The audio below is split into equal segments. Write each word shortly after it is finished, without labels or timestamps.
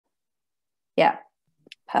Yeah,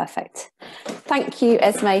 perfect. Thank you,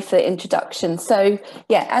 Esme, for the introduction. So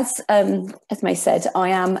yeah, as Esme said, I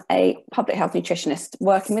am a public health nutritionist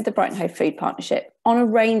working with the Brighton Hove Food Partnership on a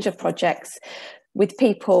range of projects with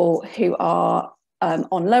people who are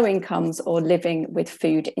on low incomes or living with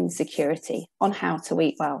food insecurity on how to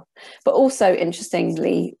eat well. But also,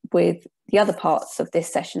 interestingly, with the other parts of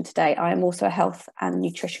this session today, I am also a health and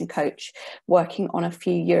nutrition coach working on a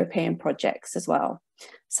few European projects as well.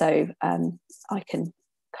 So I can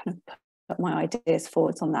kind of put my ideas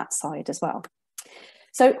forwards on that side as well.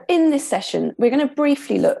 So in this session, we're going to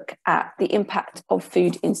briefly look at the impact of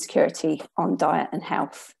food insecurity on diet and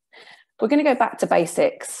health. We're going to go back to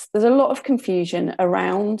basics. There's a lot of confusion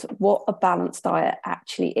around what a balanced diet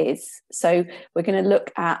actually is. So we're going to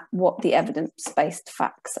look at what the evidence-based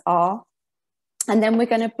facts are. And then we're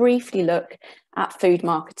going to briefly look at food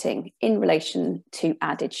marketing in relation to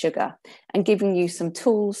added sugar and giving you some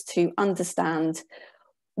tools to understand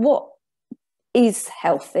what is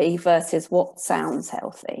healthy versus what sounds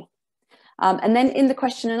healthy. And then in the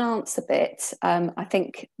question and answer bit, I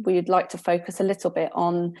think we'd like to focus a little bit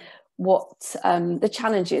on what the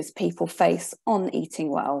challenges people face on eating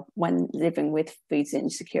well when living with food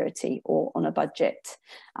insecurity or on a budget,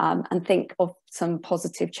 and think of some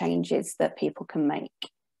positive changes that people can make.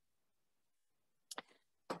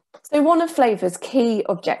 So one of Flavour's key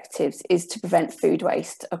objectives is to prevent food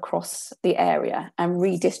waste across the area and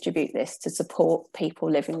redistribute this to support people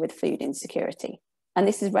living with food insecurity. And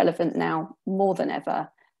this is relevant now more than ever,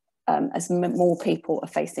 as more people are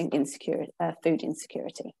facing food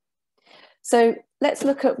insecurity. So let's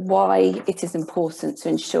look at why it is important to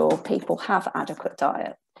ensure people have adequate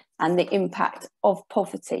diet and the impact of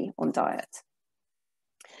poverty on diet.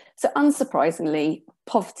 So unsurprisingly,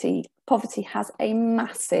 poverty has a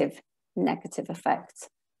massive negative effect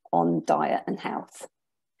on diet and health.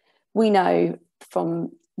 We know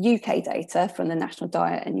from UK data from the National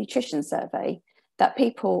Diet and Nutrition Survey that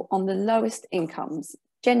people on the lowest incomes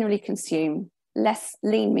generally consume less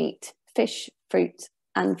lean meat, fish, fruit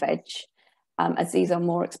and veg, as these are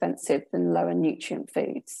more expensive than lower nutrient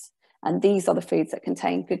foods. And these are the foods that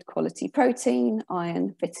contain good quality protein,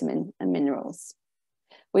 iron, vitamin and minerals.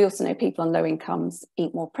 We also know people on low incomes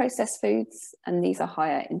eat more processed foods, and these are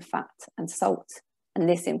higher in fat and salt, and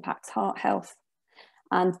this impacts heart health,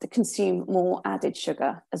 and they consume more added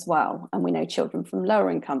sugar as well. And we know children from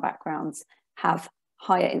lower income backgrounds have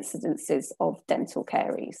higher incidences of dental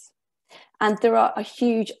caries. And there are a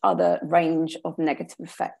huge other range of negative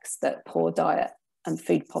effects that poor diet and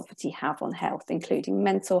food poverty have on health, including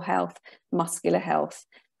mental health, muscular health,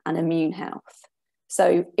 and immune health.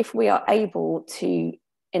 So if we are able to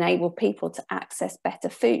enable people to access better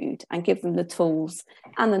food and give them the tools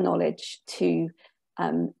and the knowledge to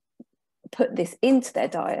put this into their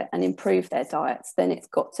diet and improve their diets, then it's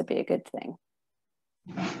got to be a good thing.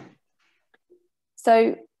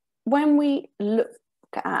 So when we look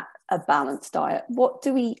at a balanced diet, what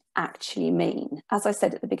do we actually mean? As I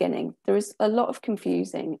said at the beginning, there is a lot of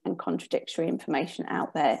confusing and contradictory information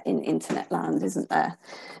out there in internet land, isn't there?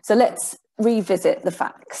 So let's revisit the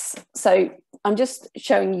facts. So I'm just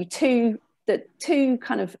showing you the two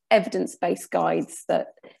kind of evidence-based guides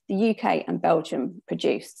that the UK and Belgium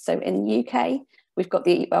produced. So in the UK, we've got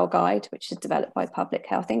the Eat Well Guide, which is developed by Public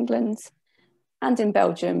Health England. And in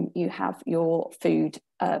Belgium, you have your food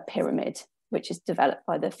pyramid, which is developed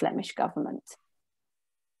by the Flemish government.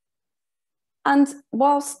 And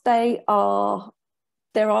whilst there are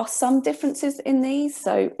some differences in these.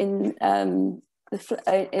 So in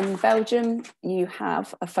Belgium, you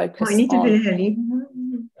have a focus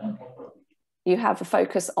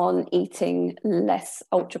on eating less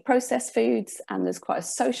ultra-processed foods, and there's quite a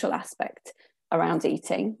social aspect around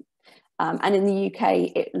eating. And in the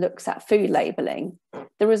UK, it looks at food labelling.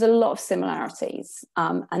 There is a lot of similarities,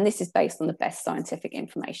 and this is based on the best scientific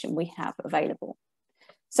information we have available.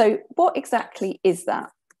 So what exactly is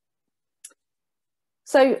that?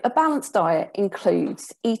 So a balanced diet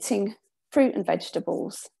includes eating fruit and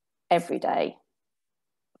vegetables every day.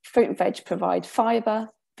 Fruit and veg provide fibre,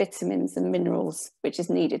 vitamins and minerals, which is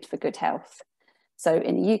needed for good health. So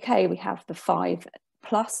in the UK, we have the 5+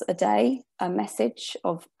 a day, a message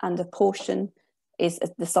of, and a portion is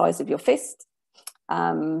the size of your fist.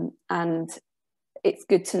 And it's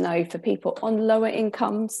good to know for people on lower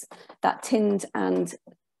incomes that tinned and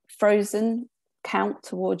frozen count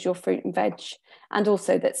towards your fruit and veg, and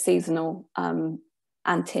also that seasonal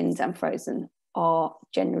and tinned and frozen are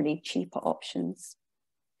generally cheaper options.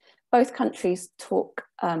 Both countries talk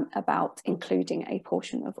about including a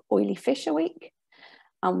portion of oily fish a week.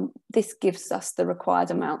 This gives us the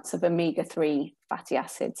required amounts of omega-3 fatty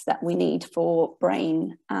acids that we need for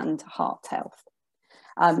brain and heart health.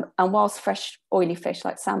 And whilst fresh oily fish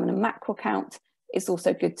like salmon and mackerel count, it's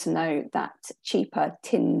also good to know that cheaper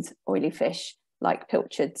tinned oily fish like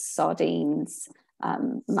pilchards, sardines,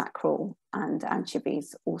 mackerel and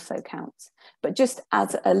anchovies also count. But just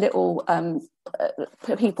as a little,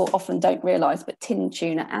 people often don't realise, but tinned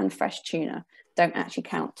tuna and fresh tuna don't actually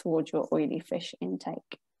count towards your oily fish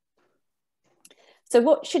intake. So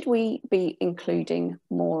what should we be including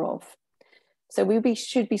more of? So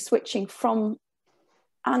should be switching from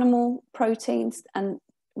animal proteins and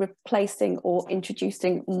replacing or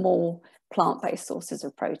introducing more plant-based sources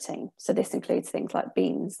of protein. So this includes things like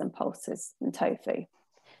beans and pulses and tofu.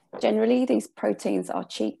 Generally, these proteins are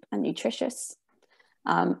cheap and nutritious,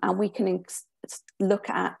 and we can look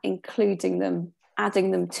at including them,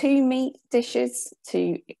 adding them to meat dishes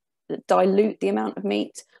to dilute the amount of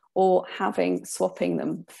meat, or swapping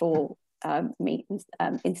them for meat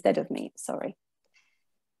instead of meat, sorry.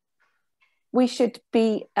 We should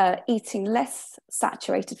be eating less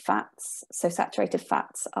saturated fats. So saturated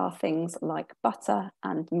fats are things like butter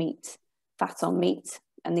and meat, fat on meat,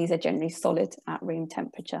 and these are generally solid at room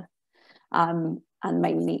temperature, and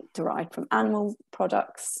mainly derived from animal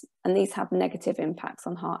products. And these have negative impacts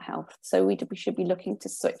on heart health. So we should be looking to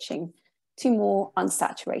switching to more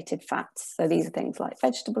unsaturated fats. So these are things like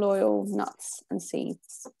vegetable oil, nuts and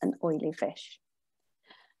seeds, and oily fish.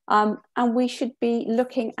 And we should be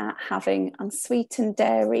looking at having unsweetened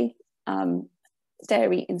dairy,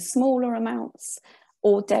 dairy in smaller amounts,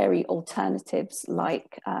 or dairy alternatives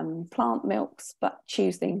like plant milks, but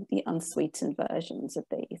choosing the unsweetened versions of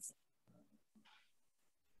these.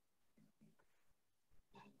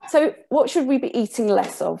 So what should we be eating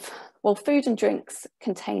less of? Well, food and drinks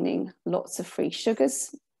containing lots of free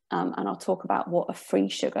sugars, and I'll talk about what a free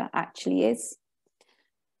sugar actually is.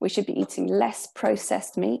 We should be eating less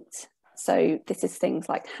processed meat. So this is things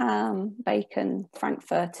like ham, bacon,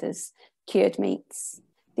 frankfurters, cured meats.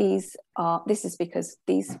 This is because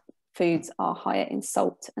these foods are higher in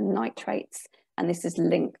salt and nitrates, and this is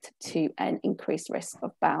linked to an increased risk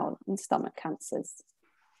of bowel and stomach cancers.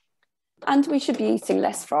 And we should be eating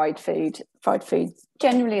less fried food. Fried food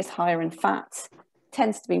generally is higher in fat,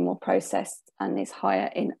 tends to be more processed, and is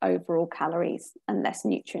higher in overall calories and less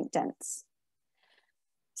nutrient dense.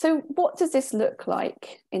 So what does this look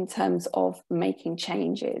like in terms of making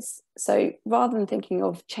changes? So rather than thinking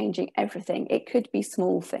of changing everything, it could be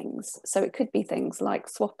small things. So it could be things like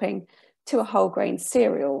swapping to a whole grain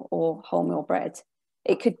cereal or wholemeal bread.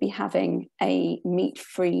 It could be having a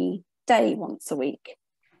meat-free day once a week.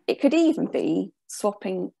 It could even be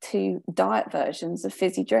swapping to diet versions of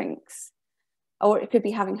fizzy drinks. Or it could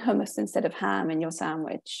be having hummus instead of ham in your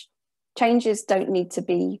sandwich. Changes don't need to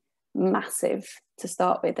be massive to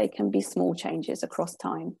start with. They can be small changes across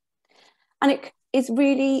time. And it is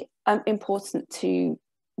really important to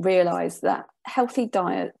realise that healthy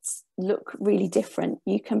diets look really different.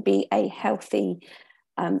 You can be a healthy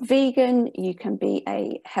vegan, you can be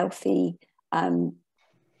a healthy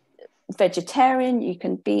vegetarian, you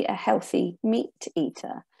can be a healthy meat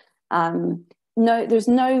eater. No, there's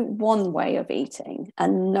no one way of eating,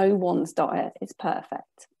 and no one's diet is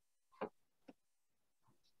perfect.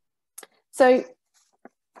 So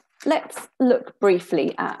let's look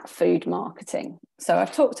briefly at food marketing. So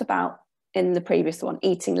I've talked about in the previous one,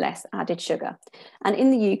 eating less added sugar. And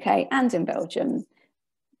in the UK and in Belgium,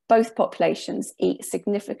 both populations eat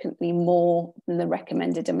significantly more than the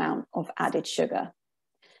recommended amount of added sugar.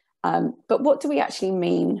 But what do we actually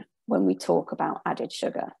mean when we talk about added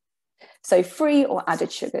sugar? So free or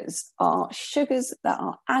added sugars are sugars that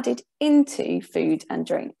are added into food and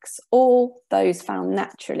drinks, or those found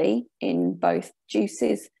naturally in both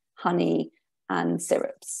juices, honey, and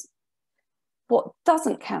syrups. What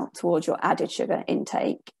doesn't count towards your added sugar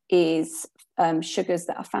intake is sugars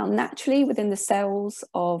that are found naturally within the cells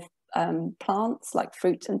of plants like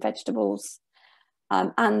fruit and vegetables,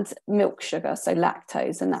 and milk sugar, so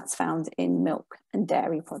lactose, and that's found in milk and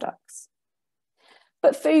dairy products.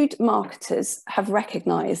 But food marketers have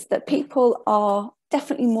recognised that people are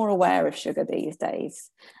definitely more aware of sugar these days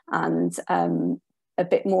and a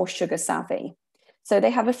bit more sugar savvy. So they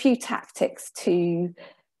have a few tactics to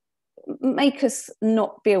make us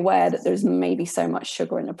not be aware that there's maybe so much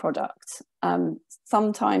sugar in a product.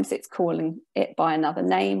 Sometimes it's calling it by another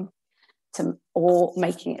name or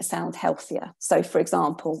making it sound healthier. So for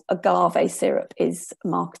example, agave syrup is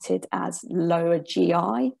marketed as lower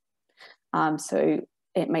GI. So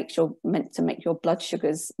it meant to make your blood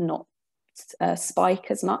sugars not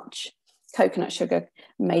spike as much. Coconut sugar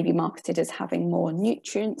may be marketed as having more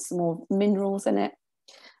nutrients, more minerals in it.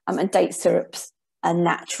 And date syrups are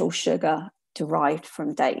natural sugar derived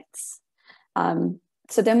from dates.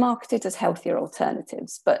 So they're marketed as healthier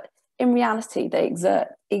alternatives, but in reality, they exert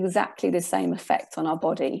exactly the same effect on our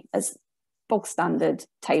body as bog standard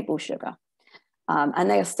table sugar. And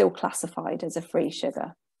they are still classified as a free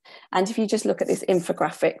sugar. And if you just look at this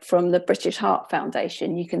infographic from the British Heart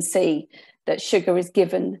Foundation, you can see that sugar is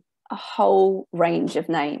given a whole range of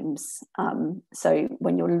names. So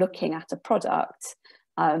when you're looking at a product,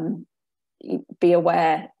 be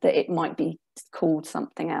aware that it might be called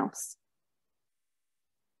something else.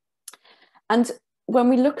 And when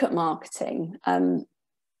we look at marketing,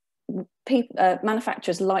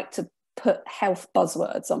 manufacturers like to put health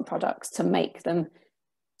buzzwords on products to make them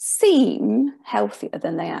seem healthier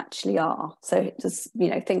than they actually are. So just,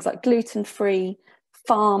 things like gluten-free,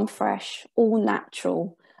 farm fresh, all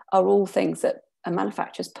natural are all things that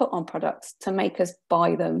manufacturers put on products to make us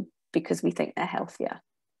buy them because we think they're healthier.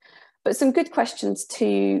 But some good questions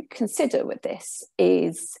to consider with this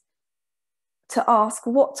is to ask,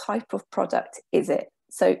 what type of product is it?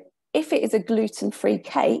 So if it is a gluten-free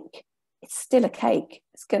cake, it's still a cake.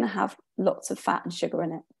 It's going to have lots of fat and sugar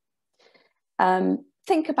in it.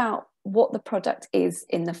 Think about what the product is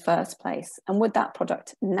in the first place, and would that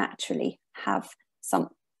product naturally have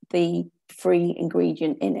the free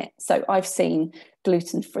ingredient in it? So I've seen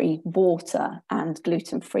gluten-free water and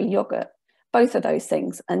gluten-free yogurt. Both of those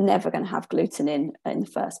things are never going to have gluten in the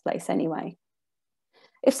first place anyway.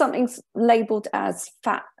 If something's labelled as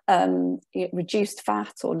fat, reduced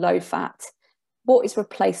fat or low fat, what is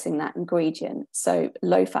replacing that ingredient? So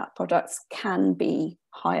low fat products can be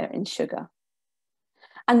higher in sugar.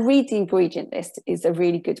 And read the ingredient list is a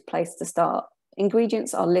really good place to start.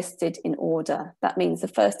 Ingredients are listed in order. That means the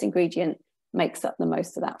first ingredient makes up the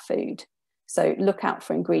most of that food. So look out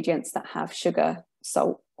for ingredients that have sugar,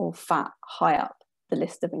 salt, or fat high up the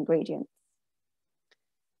list of ingredients.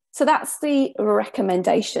 So that's the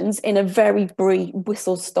recommendations in a very brief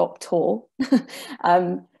whistle-stop tour.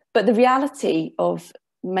 But the reality of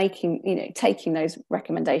taking those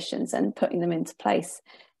recommendations and putting them into place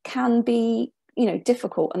can be,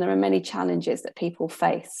 difficult, and there are many challenges that people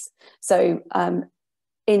face. So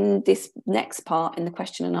in this next part, in the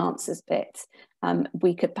question and answers bit,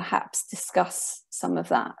 we could perhaps discuss some of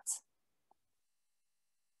that.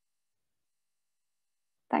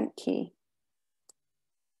 Thank you.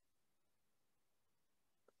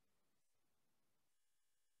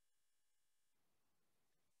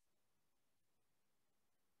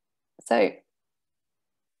 So,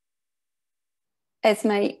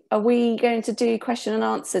 Esme, are we going to do question and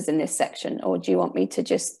answers in this section, or do you want me to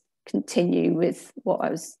just continue with what I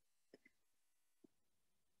was...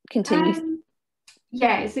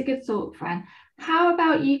 Yeah, it's a good thought, Fran. How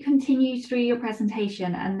about you continue through your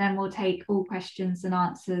presentation, and then we'll take all questions and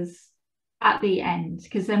answers at the end,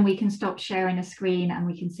 because then we can stop sharing a screen and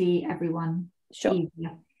we can see everyone. Sure.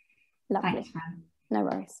 Easier. Lovely. Thanks, Fran. No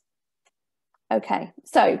worries. Okay,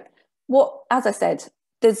 so as I said,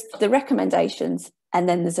 there's the recommendations and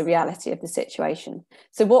then there's a reality of the situation.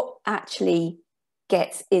 So what actually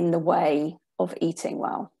gets in the way of eating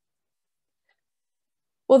well?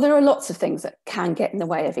 Well, there are lots of things that can get in the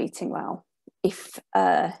way of eating well. If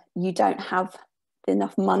you don't have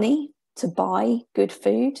enough money to buy good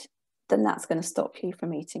food, then that's going to stop you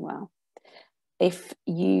from eating well. If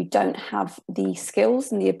you don't have the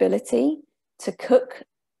skills and the ability to cook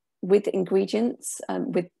with ingredients,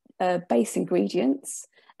 with base ingredients,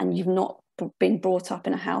 and you've not been brought up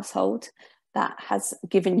in a household that has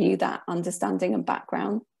given you that understanding and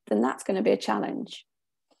background, then that's going to be a challenge.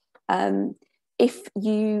 If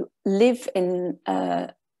you live in,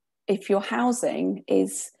 if your housing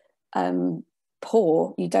is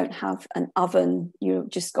poor, you don't have an oven, you've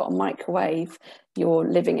just got a microwave, you're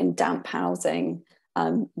living in damp housing,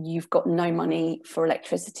 you've got no money for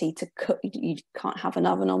electricity to cook, you can't have an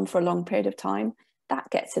oven on for a long period of time, that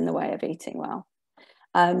gets in the way of eating well.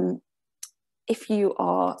 If you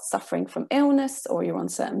are suffering from illness or you're on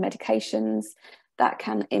certain medications, that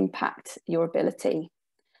can impact your ability.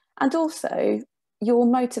 And also your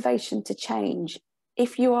motivation to change.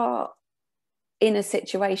 If you are in a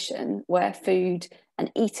situation where food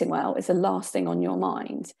and eating well is the last thing on your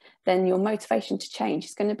mind, then your motivation to change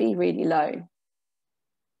is going to be really low.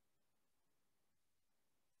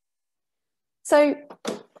 So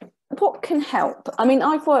what can help? I mean,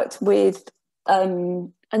 I've worked with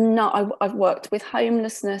I've worked with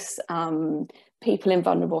homelessness, people in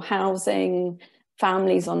vulnerable housing,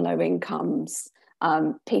 families on low incomes,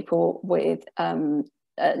 people with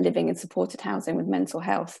living in supported housing with mental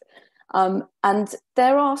health. And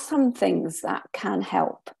there are some things that can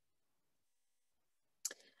help.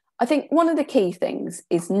 I think one of the key things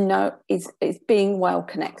is being well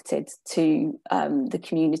connected to the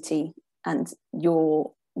community and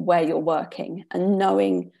where you're working, and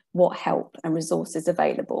knowing what help and resources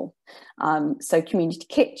available. So community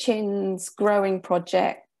kitchens, growing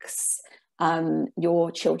projects,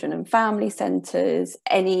 your children and family centres,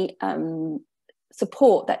 any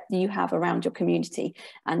support that you have around your community,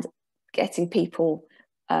 and getting people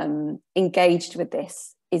engaged with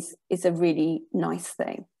this is a really nice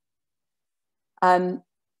thing.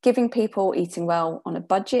 Giving people eating well on a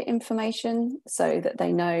budget information, so that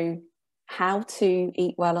they know how to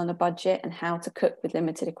eat well on a budget and how to cook with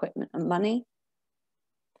limited equipment and money.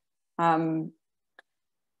 And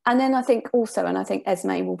then I think also, and I think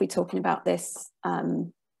Esme will be talking about this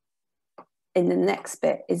in the next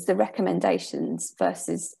bit, is the recommendations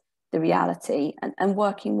versus the reality, and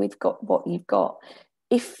working with what you've got.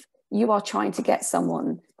 If you are trying to get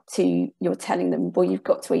someone you're telling them, well, you've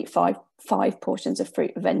got to eat five portions of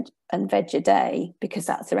fruit and veg a day, because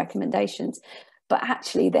that's the recommendations, but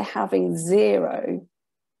actually they're having 0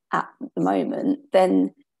 at the moment,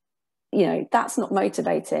 then, you know, that's not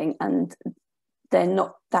motivating, and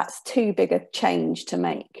that's too big a change to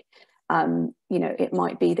make. You know, it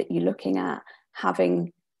might be that you're looking at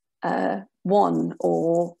having 1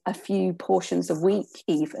 or a few portions a week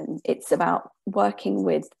even. It's about working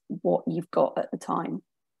with what you've got at the time.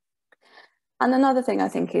 And another thing I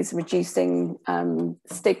think is reducing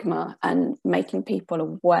stigma and making people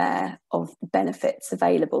aware of the benefits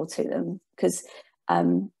available to them, because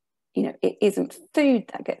you know, it isn't food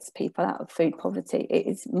that gets people out of food poverty, it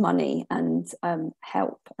is money and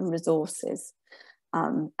help and resources.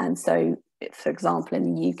 And so, for example,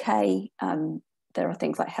 in the UK, there are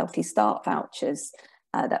things like Healthy Start vouchers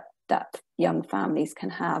that young families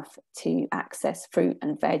can have to access fruit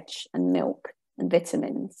and veg and milk and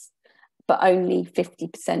vitamins. But only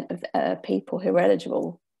 50% of people who are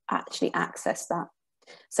eligible actually access that.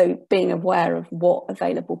 So being aware of what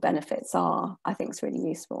available benefits are, I think, is really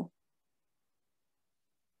useful.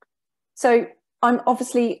 So I'm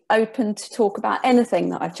obviously open to talk about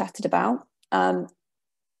anything that I've chatted about. I'm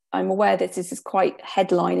aware that this is quite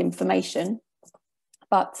headline information,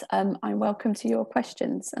 but I'm welcome to your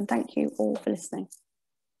questions, and thank you all for listening.